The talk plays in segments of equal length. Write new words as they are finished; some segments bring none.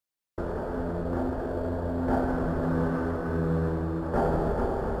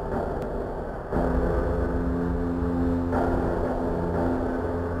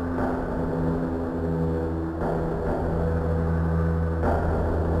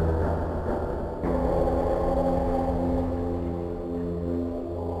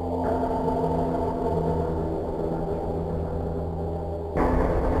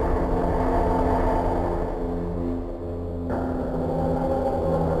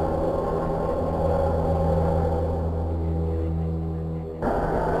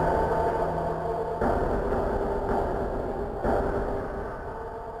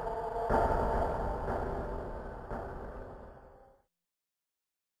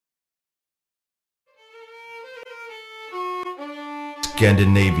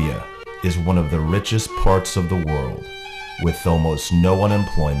Scandinavia is one of the richest parts of the world, with almost no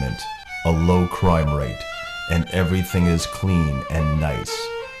unemployment, a low crime rate, and everything is clean and nice,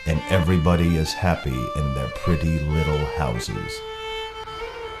 and everybody is happy in their pretty little houses.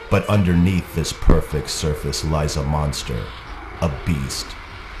 But underneath this perfect surface lies a monster, a beast.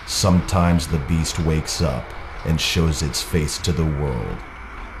 Sometimes the beast wakes up and shows its face to the world.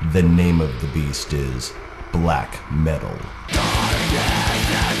 The name of the beast is black metal.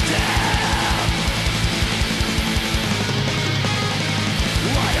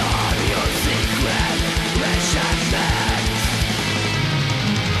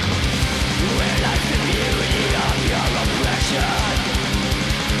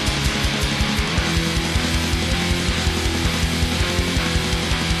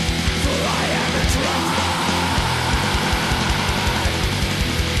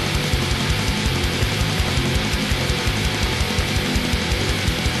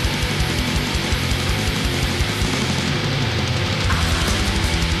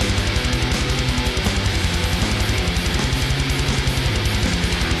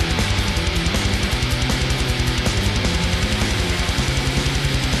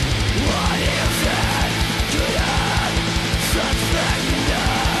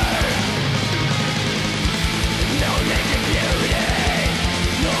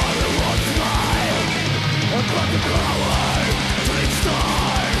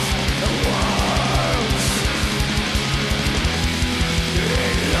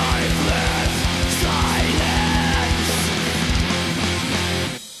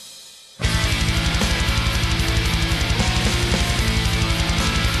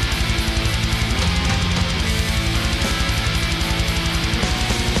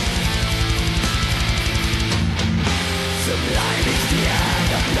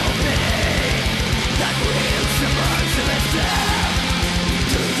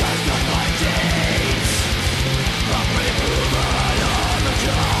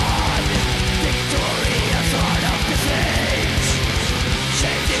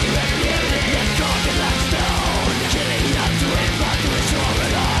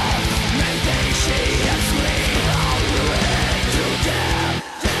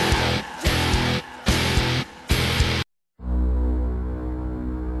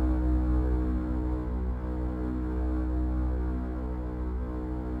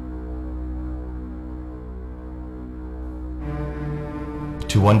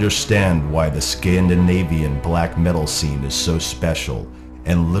 To understand why the Scandinavian black metal scene is so special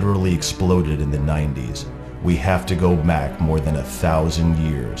and literally exploded in the 90s, we have to go back more than 1,000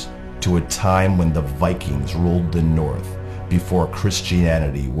 years to a time when the Vikings ruled the north before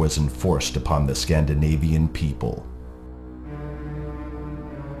Christianity was enforced upon the Scandinavian people.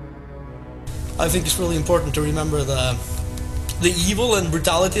 I think it's really important to remember the evil and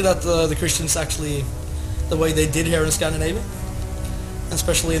brutality that the Christians actually, the way they did here in Scandinavia.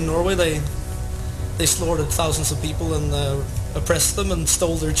 Especially in Norway, they slaughtered thousands of people and oppressed them and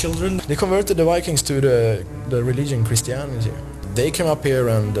stole their children. They converted the Vikings to the religion Christianity. They came up here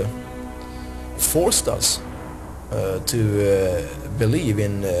and forced us to believe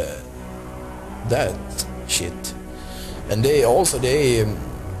in that shit. And they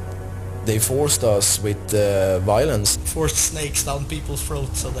forced us with violence. Forced snakes down people's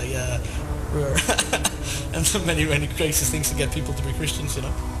throats so they were and so many crazy things to get people to be Christians, you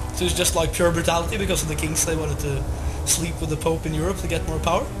know. So it's just like pure brutality because of the kings. They wanted to sleep with the Pope in Europe to get more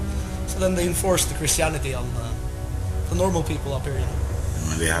power. So then they enforced the Christianity on the normal people up here, you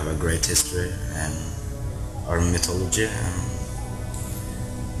know. We have a great history and our mythology.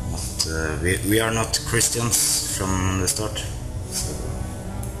 But we are not Christians from the start.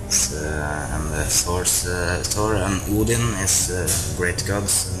 And Thor and Odin is great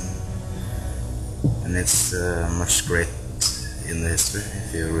gods. And it's much great in the history,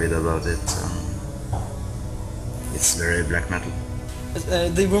 if you read about it. It's very black metal.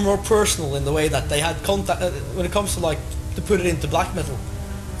 They were more personal in the way that they had contact, when it comes to like, to put it into black metal.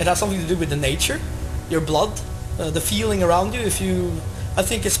 It has something to do with the nature, your blood, the feeling around you. I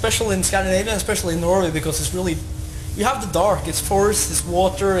think especially in Scandinavia, especially in Norway, because it's really, you have the dark, it's forest, it's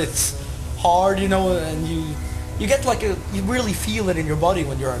water, it's hard, you know, and you get like you really feel it in your body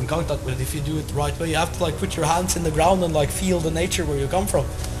when you're in contact with it. If you do it the right way, you have to like put your hands in the ground and like feel the nature where you come from.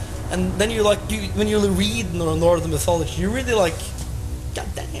 And then you like, when you read Northern mythology, you really like, god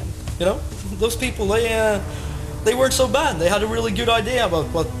damn, you know, those people, they weren't so bad. They had a really good idea about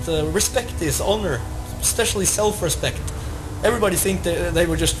what respect is, honor, especially self-respect. Everybody think that they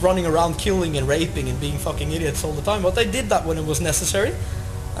were just running around killing and raping and being fucking idiots all the time, but they did that when it was necessary.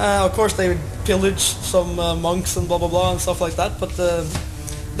 Of course, they would pillage some monks and blah blah blah and stuff like that. But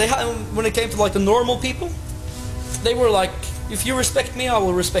they had, when it came to like the normal people, they were like, if you respect me, I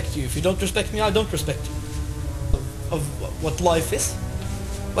will respect you. If you don't respect me, I don't respect you. Of what life is.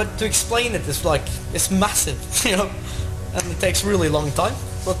 But to explain it is like, it's massive, you know, and it takes really long time.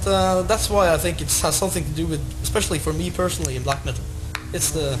 But that's why I think it has something to do with, especially for me personally in black metal.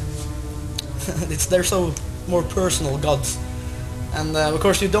 It's the, they're so more personal gods. And of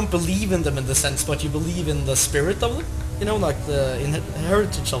course you don't believe in them in the sense, but you believe in the spirit of them, you know, like the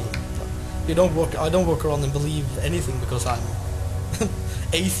heritage of them. I don't walk around and believe anything because I'm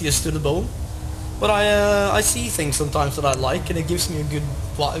atheist to the bone. But I see things sometimes that I like, and it gives me a good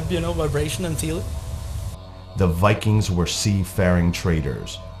vibe, you know, vibration and feeling. The Vikings were seafaring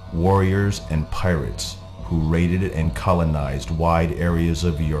traders, warriors, and pirates who raided and colonized wide areas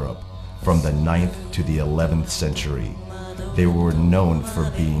of Europe from the 9th to the 11th century. They were known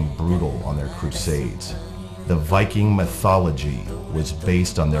for being brutal on their crusades. The Viking mythology was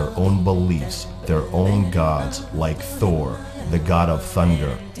based on their own beliefs, their own gods like Thor, the god of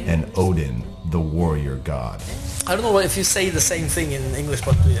thunder, and Odin, the warrior god. I don't know if you say the same thing in English,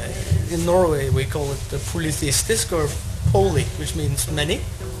 but in Norway we call it polytheistic or poly, which means many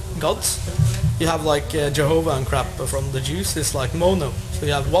gods. You have like Jehovah and crap from the Jews, it's like mono. So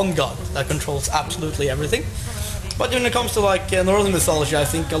you have one god that controls absolutely everything. But when it comes to like northern mythology, I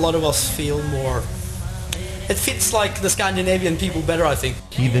think a lot of us feel more... It fits like the Scandinavian people better, I think.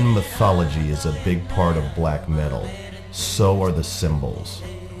 Heathen mythology is a big part of black metal. So are the symbols.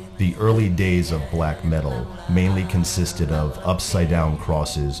 The early days of black metal mainly consisted of upside-down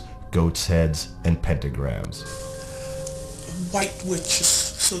crosses, goats' heads, and pentagrams. White witches,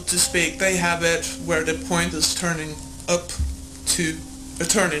 so to speak, they have it where the point is turning up to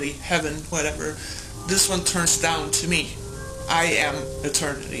eternity, heaven, whatever. This one turns down to me. I am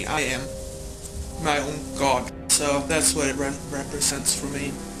eternity. I am my own god. So that's what it represents for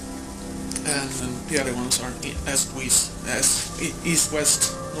me. And the other ones are east,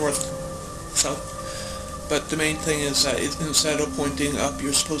 west, north, south. But the main thing is that instead of pointing up,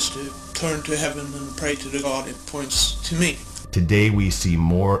 you're supposed to turn to heaven and pray to the god. It points to me. Today we see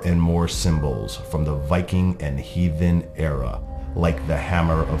more and more symbols from the Viking and heathen era, like the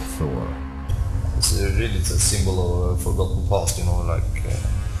hammer of Thor. It's really a symbol of a forgotten past, you know, like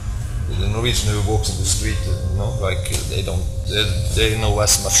the Norwegian who walks in the street, you know, like they know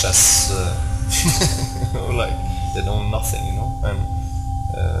as much as, you know, like they know nothing, you know, and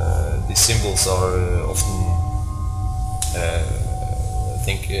these symbols are often, I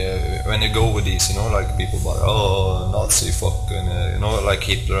think, when you go with these, you know, like people buy, oh, Nazi fuck, and you know, like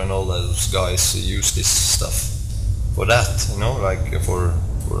Hitler and all those guys use this stuff for that, you know, like for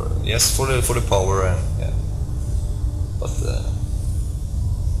the power, and yeah, but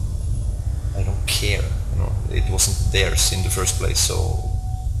I don't care, you know, it wasn't theirs in the first place, so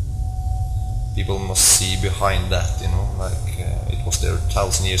people must see behind that, you know, like it was there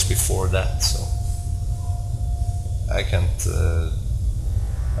 1,000 years before that, so I can't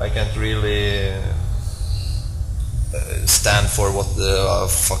really stand for what the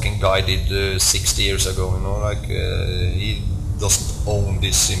fucking guy did 60 years ago, you know, like he doesn't own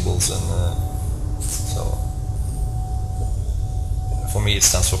these symbols, and so for me it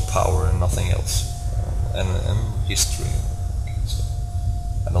stands for power and nothing else, and history. So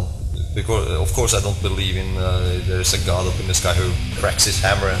I don't, because of course I don't believe in there is a god up in the sky who cracks his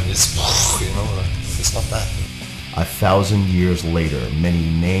hammer and it's, you know, like, it's not that. 1,000 years later, many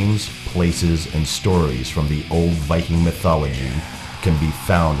names, places, and stories from the old Viking mythology can be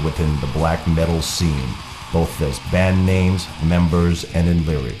found within the black metal scene, both as band names, members, and in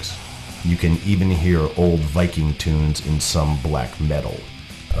lyrics. You can even hear old Viking tunes in some black metal.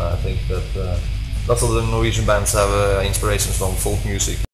 I think that lots of the Norwegian bands have inspirations from folk music.